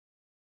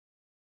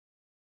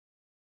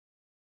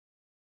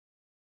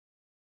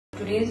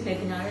Today's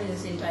webinar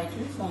is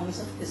entitled Forms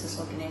of Business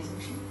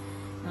Organization.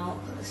 Now,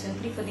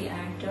 simply for the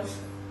act of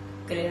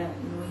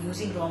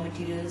using raw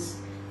materials,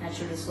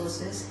 natural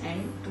resources,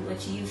 and to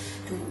achieve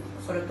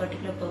for a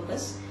particular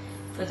purpose,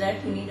 for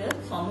that you need a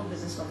form of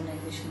business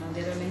organization. Now,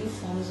 there are many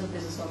forms of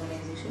business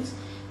organizations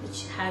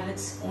which have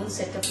its own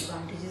set of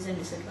advantages and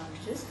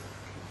disadvantages,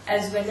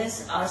 as well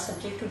as are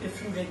subject to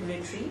different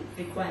regulatory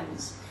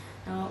requirements.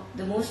 Now,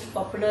 the most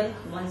popular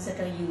ones that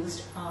are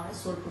used are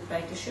sole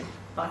proprietorship,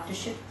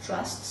 partnership,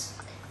 trusts,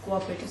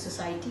 cooperative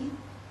society,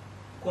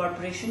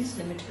 corporations,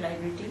 limited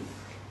liability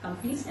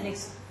companies, and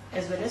as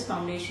well as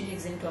foundation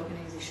exempt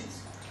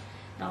organizations.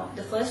 Now,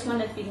 the first one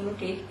that we're going to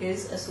take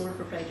is a sole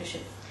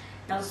proprietorship.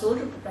 Now, sole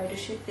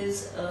proprietorship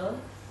is an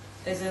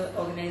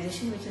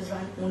organization which is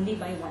run only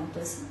by one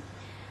person.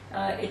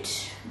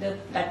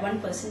 That one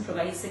person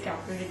provides the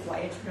capital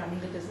required for running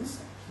the business,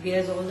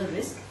 bears all the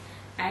risk,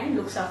 and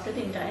looks after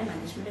the entire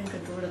management and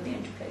control of the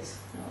enterprise.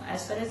 Now,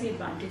 as far as the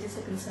advantages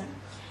are concerned,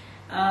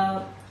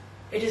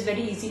 it is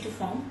very easy to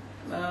form.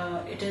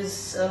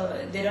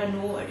 There are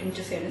no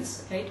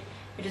interference, right?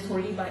 It is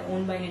wholly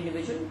owned by an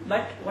individual.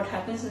 But what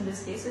happens in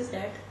this case is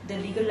that the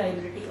legal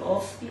liability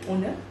of the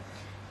owner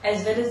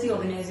as well as the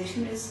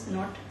organization is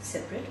not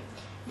separate.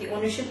 The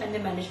ownership and the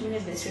management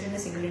is vested in a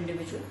single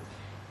individual.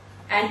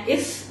 And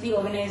if the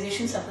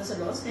organization suffers a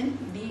loss, then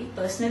the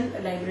personal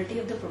liability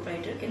of the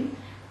proprietor can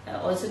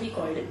also be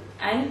called in.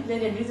 And then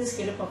generally the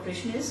scale of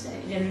operation is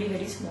generally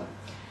very small.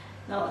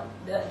 Now,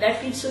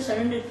 that leads to a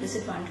certain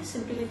disadvantage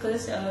simply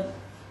because in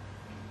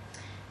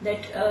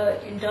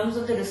terms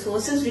of the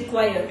resources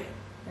required,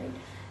 right,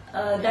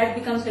 that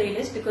becomes very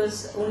less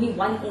because only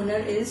one owner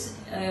is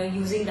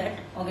using that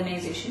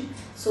organization.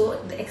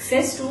 So the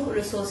access to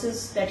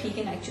resources that he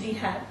can actually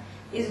have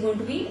is going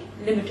to be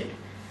limited.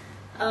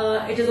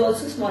 It is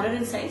also smaller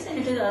in size, and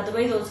it is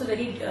otherwise also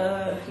very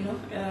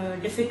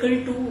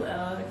difficult to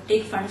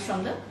take funds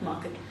from the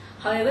market.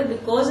 However,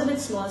 because of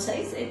its small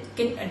size, it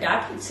can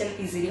adapt itself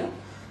easier.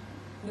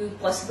 It is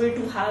possible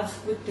to have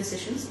quick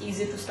decisions,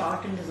 easy to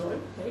start and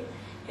resolve. Right?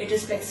 It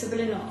is flexible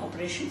in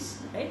operations,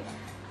 right?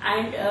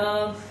 And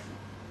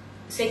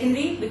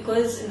secondly,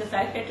 because in the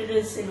fact that it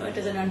is an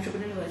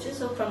entrepreneurial venture,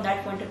 so from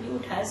that point of view,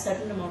 it has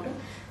certain amount of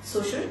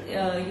social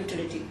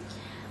utility.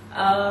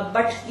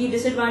 But the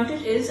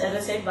disadvantage is, as I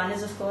said, one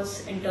is of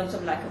course in terms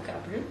of lack of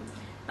capital.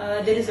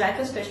 There is lack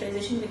of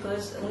specialization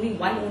because only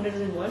one owner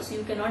is involved, so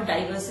you cannot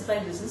diversify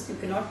business, you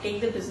cannot take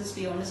the business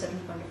beyond a certain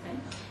point of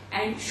time.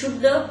 And should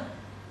the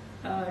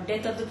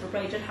death of the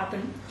proprietor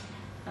happen,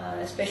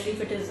 especially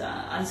if it is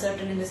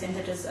uncertain in the sense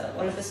that is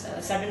all of a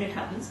sudden it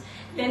happens,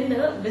 then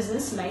the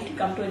business might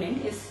come to an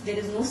end if there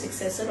is no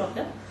successor of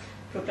the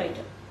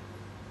proprietor.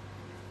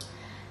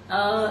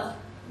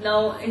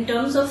 Now, in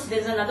terms of, there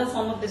is another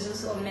form of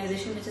business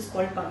organization which is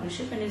called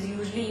partnership and is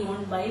usually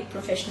owned by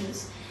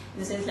professionals, in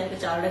the sense like a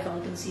chartered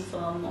accountancy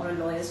firm or a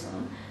lawyer's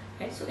firm.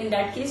 Right? So, in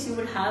that case, you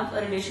would have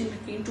a relation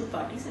between two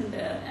parties, and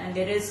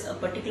there is a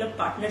particular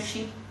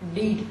partnership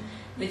deed,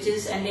 which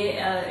is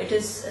it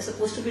is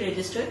supposed to be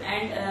registered,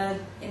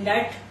 and in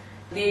that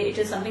way, it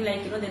is something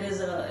like there is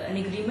an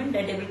agreement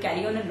that they will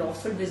carry on a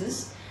lawful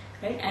business,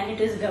 right? And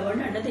it is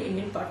governed under the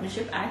Indian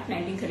Partnership Act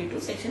 1932,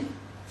 Section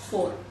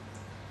 4.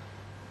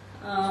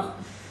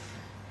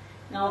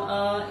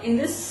 Now, in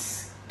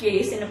this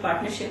case, in a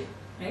partnership,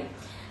 right,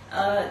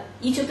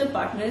 each of the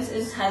partners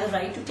has a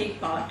right to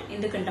take part in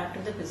the conduct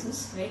of the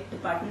business. Right, the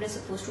partner is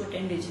supposed to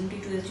attend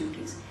diligently to his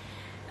duties.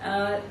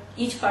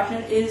 Each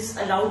partner is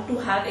allowed to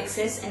have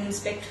access and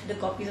inspect the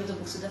copies of the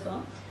books of the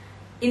firm.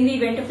 In the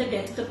event of the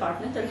death of the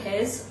partner, the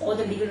heirs or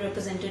the legal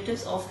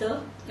representatives of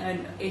the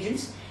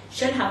agents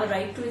shall have a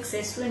right to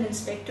access to and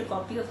inspect a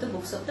copy of the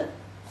books of the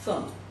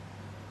firm.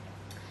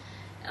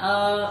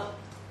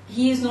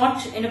 He is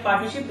not in a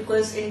partnership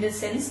because in the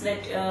sense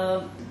that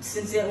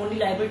since they are only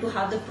liable to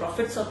have the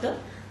profits of the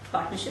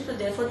partnership, so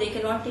therefore they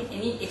cannot take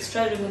any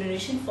extra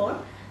remuneration for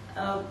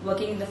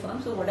working in the firm.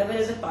 So whatever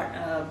is a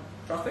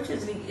profit,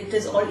 it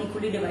is all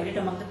equally divided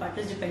among the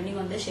partners depending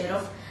on their share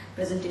of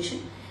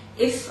presentation.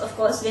 If of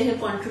course they have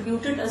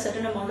contributed a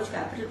certain amount of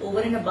capital over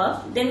and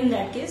above, then in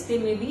that case they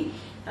may be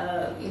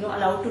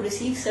allowed to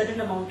receive certain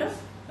amount of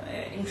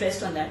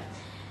interest on that.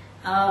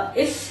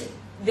 If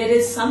there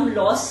is some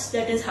loss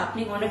that is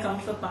happening on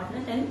account of a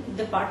partner, then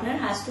the partner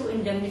has to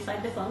indemnify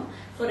the firm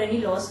for any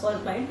loss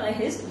caused by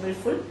his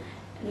willful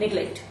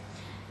neglect.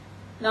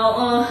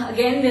 Now,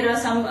 again, there are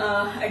some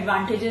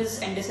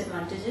advantages and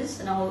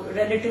disadvantages. Now,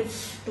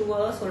 relative to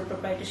a sole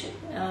proprietorship,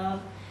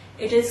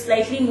 it is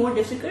slightly more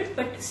difficult,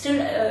 but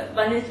still,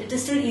 it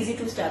is still easy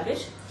to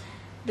establish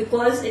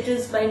because it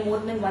is by more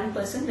than one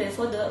person.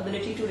 Therefore, the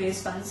ability to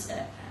raise funds,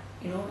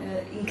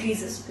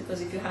 increases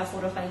because if you have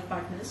 4 or 5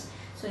 partners.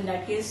 So in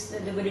that case,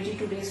 the ability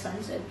to raise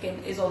funds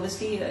is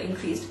obviously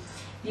increased.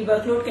 The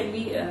workload can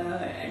be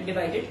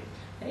divided,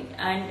 right?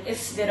 And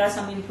if there are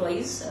some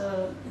employees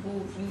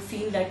who you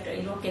feel that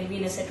can be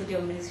an asset to the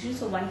organization,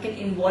 so one can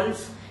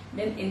involve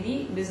them in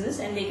the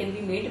business and they can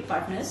be made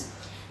partners.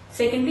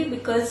 Secondly,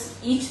 because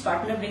each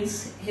partner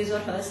brings his or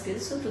her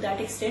skills, so to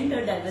that extent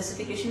a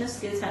diversification of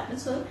skills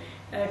happens. So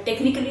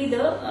technically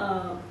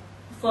the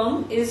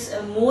firm is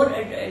more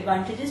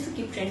advantageous to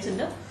keep trends in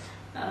the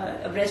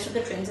abreast of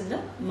the trends in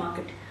the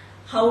market.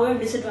 However,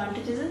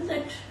 disadvantages is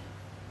that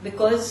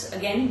because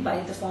again by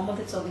the form of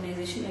its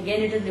organization,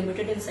 again it is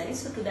limited in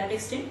size, so to that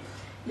extent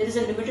there is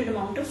a limited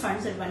amount of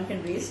funds that one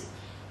can raise.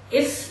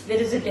 If there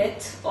is a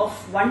death of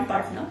one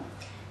partner,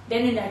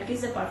 then in that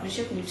case the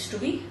partnership needs to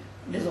be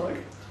dissolved.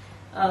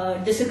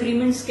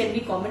 Disagreements can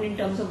be common in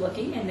terms of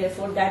working, and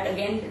therefore that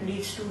again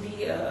leads to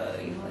the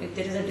if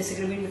there is a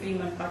disagreement between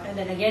one partner,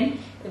 then again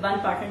if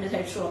one partner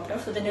decides to opt out,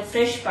 so then a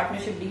fresh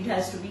partnership deed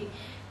has to be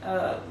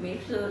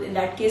made. So in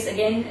that case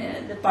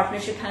again the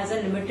partnership has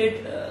a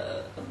limited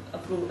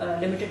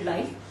limited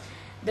life.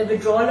 The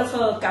withdrawal of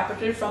a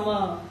capital from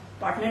a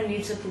partner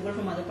needs approval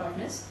from other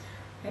partners,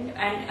 right?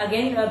 And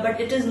again but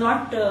it is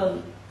not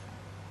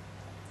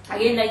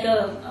again like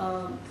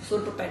a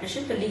sole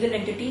proprietorship. The legal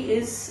entity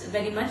is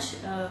very much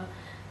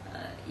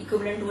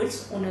equivalent to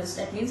its owners.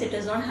 That means it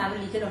does not have a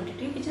legal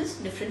entity which is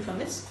different from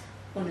its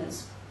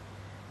owners.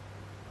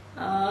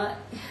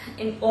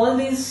 In all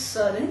these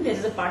there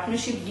is a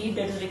partnership deed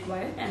that is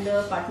required, and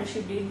the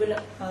partnership deed will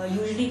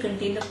usually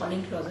contain the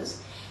following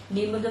clauses: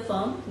 name of the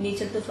firm,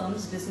 nature of the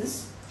firm's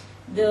business,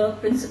 the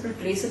principal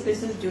place of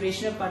business,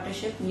 duration of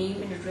partnership,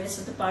 name and address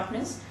of the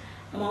partners,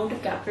 amount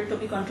of capital to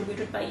be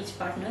contributed by each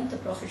partner, the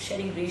profit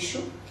sharing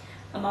ratio,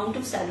 amount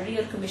of salary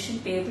or commission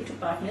payable to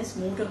partners,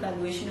 mode of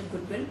valuation of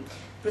goodwill,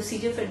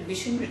 procedure for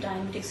admission,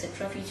 retirement,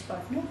 etc. of each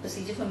partner,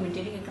 procedure for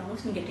maintaining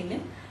accounts and getting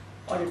them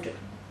audited.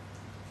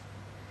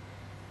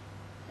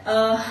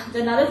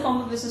 Another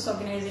form of business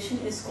organization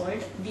is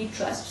called the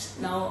trusts.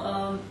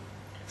 Now,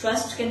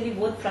 trust can be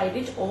both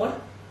private or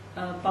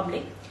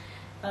public.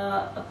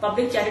 A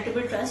public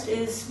charitable trust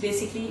is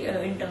basically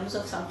in terms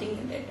of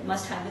something that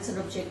must have its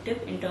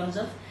objective in terms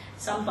of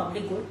some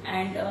public good,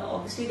 and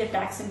obviously the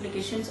tax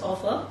implications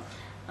of a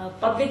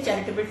public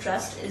charitable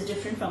trust is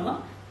different from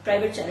a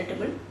private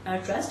charitable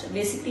trust.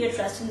 Basically, a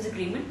trust is an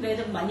agreement where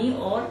the money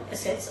or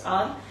assets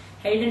are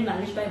held and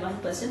managed by one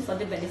person for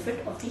the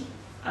benefit of the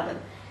other.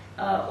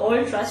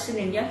 All trusts in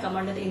India come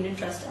under the Indian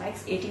Trust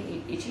Acts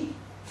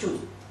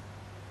 1882.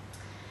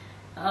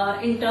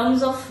 In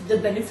terms of the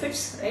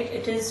benefits, right,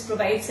 it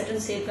provides certain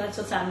safeguards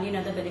for family and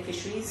other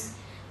beneficiaries,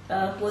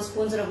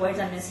 postpones or avoids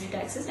unnecessary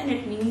taxes, and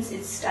it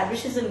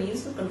establishes a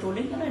means for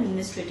controlling or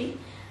administrating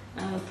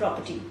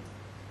property.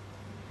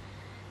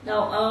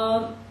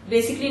 Now,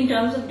 basically, in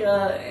terms of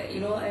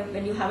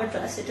when you have a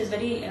trust, it is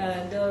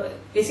the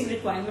basic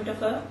requirement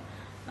of a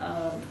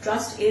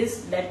trust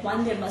is that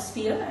one, there must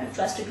be a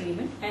trust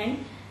agreement,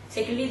 and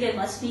secondly, there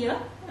must be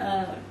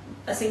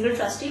a single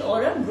trustee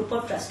or a group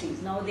of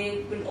trustees. Now,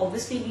 there will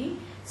obviously be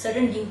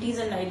certain duties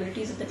and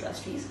liabilities of the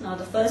trustees. Now,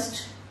 the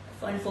first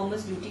and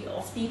foremost duty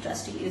of the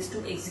trustee is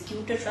to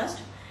execute a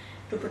trust,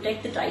 to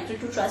protect the title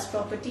to trust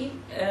property,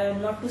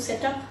 not to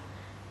set up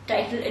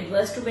title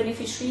adverse to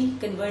beneficiary,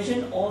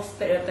 conversion of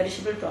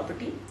perishable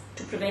property,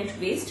 to prevent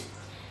waste.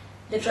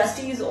 The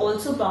trustee is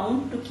also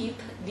bound to keep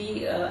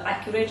the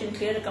accurate and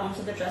clear accounts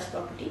of the trust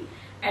property.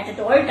 At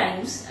all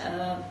times,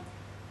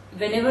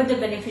 whenever the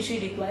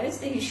beneficiary requires,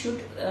 they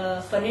should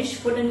furnish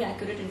full and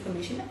accurate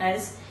information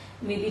as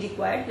may be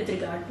required with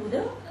regard to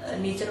the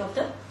nature of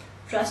the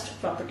trust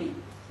property.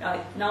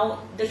 Now,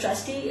 the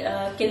trustee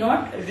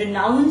cannot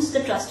renounce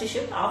the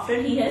trusteeship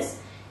after he has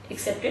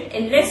accepted,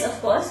 unless, of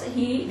course,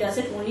 he does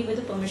it only with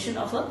the permission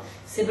of a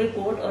civil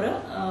court or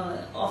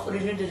of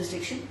original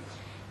jurisdiction.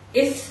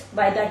 If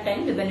by that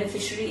time the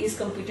beneficiary is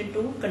competent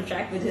to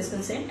contract with his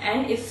consent,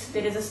 and if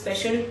there is a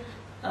special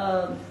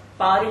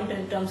power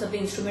in terms of the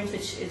instrument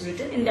which is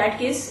written, in that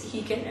case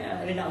he can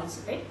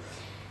renounce, right?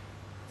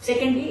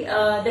 Secondly,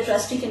 the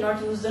trustee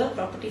cannot use the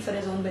property for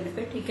his own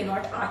benefit. He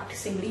cannot act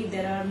singly. If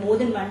there are more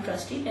than one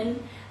trustee,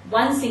 then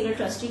one single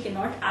trustee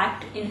cannot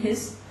act in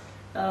his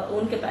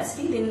own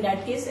capacity. Then in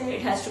that case,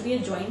 it has to be a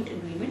joint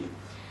agreement.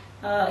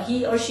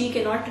 He or she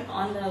cannot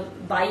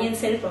buy and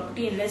sell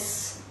property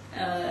unless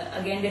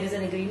again there is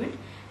an agreement,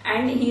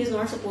 and he is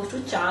not supposed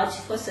to charge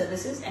for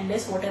services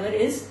unless whatever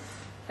is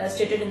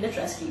stated in the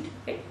trust deed,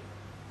 right?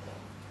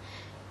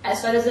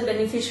 As far as the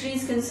beneficiary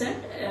is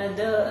concerned,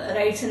 the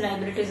rights and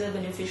liabilities of the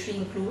beneficiary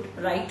include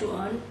right to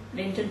earn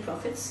rent and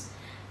profits,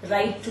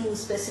 right to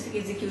specific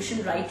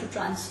execution, right to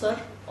transfer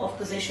of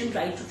possession,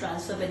 right to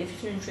transfer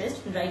beneficial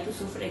interest, and right to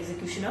sue for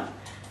execution of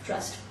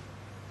trust.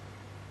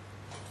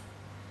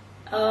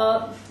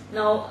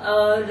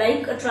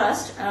 Like a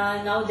trust,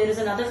 now there is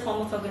another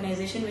form of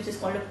organization which is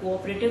called a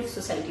cooperative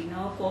society.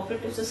 Now, a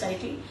cooperative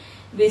society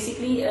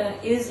basically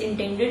is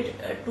intended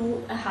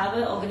to have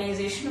an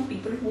organization of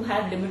people who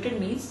have limited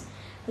means,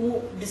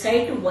 who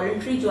decide to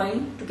voluntarily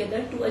join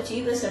together to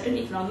achieve a certain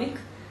economic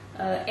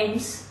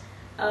ends.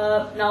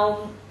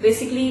 Now,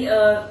 basically,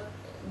 the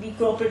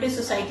cooperative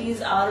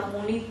societies are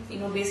only,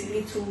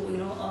 basically through,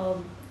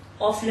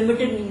 of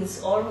limited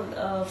means or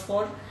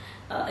for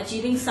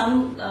achieving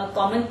some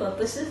common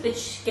purposes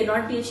which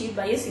cannot be achieved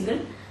by a single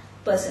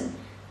person.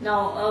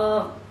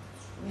 Now,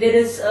 there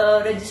is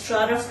a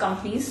registrar of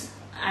companies,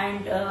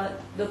 and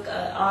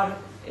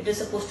it is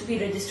supposed to be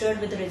registered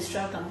with the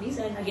registrar of companies,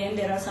 and again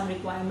there are some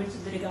requirements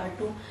with regard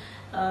to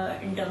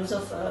in terms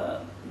of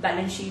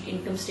balance sheet,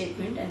 income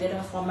statement, and there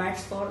are formats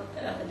for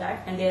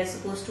that, and they are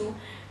supposed to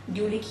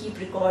duly keep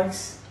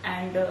records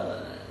and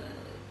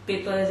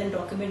papers and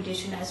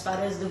documentation as far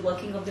as the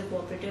working of the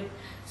cooperative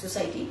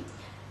society.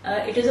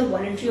 It is a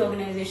voluntary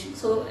organization,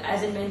 so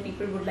as and when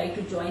people would like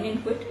to join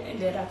and quit,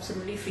 they are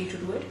absolutely free to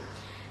do it.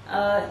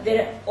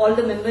 All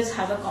the members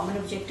have a common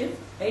objective,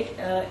 right?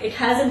 It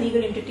has a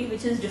legal entity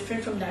which is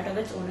different from that of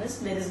its owners.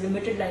 There is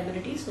limited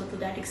liability, so to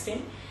that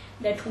extent,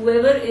 that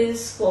whoever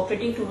is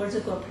cooperating towards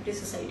a cooperative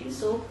society,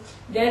 so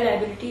their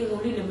liability is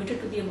only limited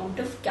to the amount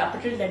of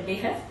capital that they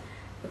have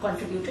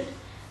contributed.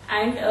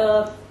 And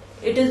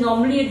it is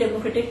normally a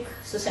democratic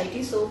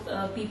society, so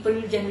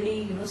people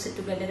generally sit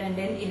together and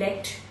then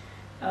elect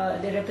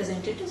their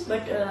representatives,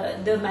 but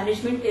the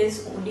management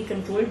is only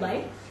controlled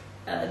by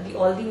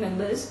all the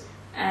members.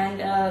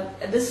 And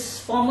this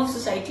form of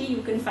society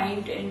you can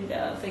find in,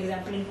 for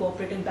example, in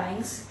cooperative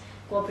banks,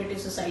 cooperative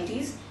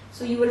societies.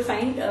 So you will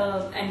find,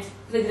 and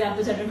for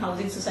example, certain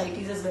housing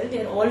societies as well,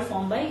 they are all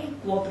formed by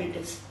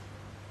cooperatives.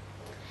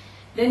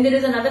 Then there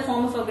is another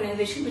form of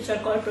organization which are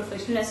called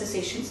professional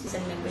associations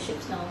and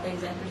memberships. Now, for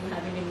example, you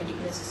have Indian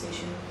Medical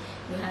Association,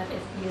 you have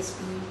FPSP,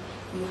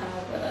 you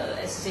have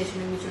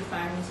Association of Mutual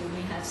Funds, you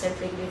may have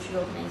self-regulatory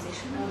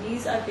organization. Now,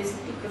 these are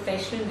basically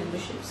professional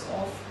memberships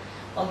of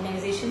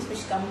organizations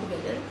which come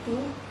together to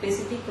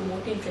basically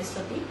promote the interest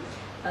of the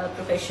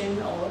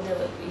profession, or the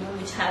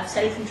which have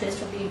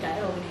self-interest of the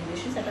entire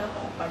organizations that are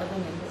part of the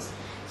members.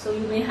 So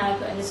you may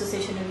have an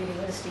association of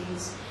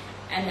universities,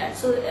 and that.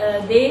 So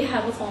they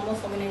have a form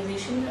of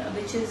organization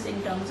which is in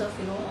terms of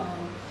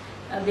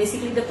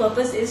basically the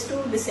purpose is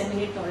to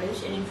disseminate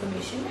knowledge and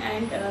information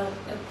and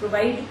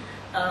provide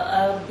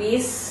a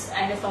base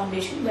and a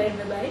foundation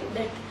whereby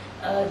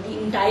that the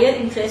entire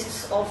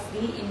interests of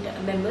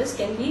the members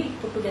can be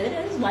put together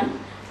as one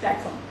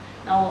platform.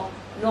 Now,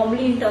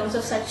 normally in terms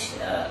of such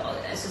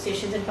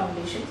associations and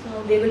foundations,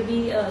 now there will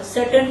be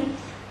certain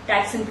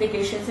tax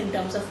implications in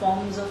terms of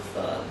forms of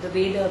the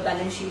way the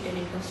balance sheet and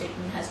income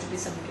statement has to be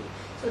submitted.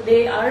 So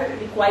they are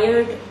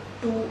required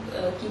to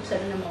keep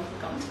certain amount of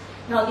accounts.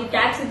 Now, the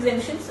tax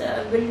exemptions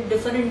will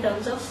differ in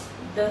terms of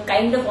the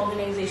kind of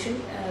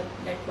organization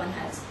that one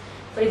has.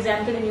 For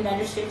example, in the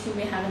United States, you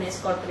may have an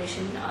S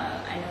corporation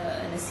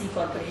and a C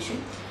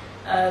corporation.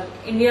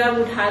 India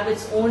would have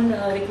its own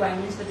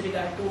requirements with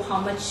regard to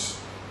how much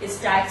is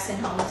tax and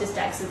how much is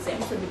tax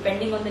exempt. So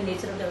depending on the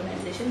nature of the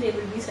organization, there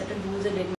will be certain rules and regulations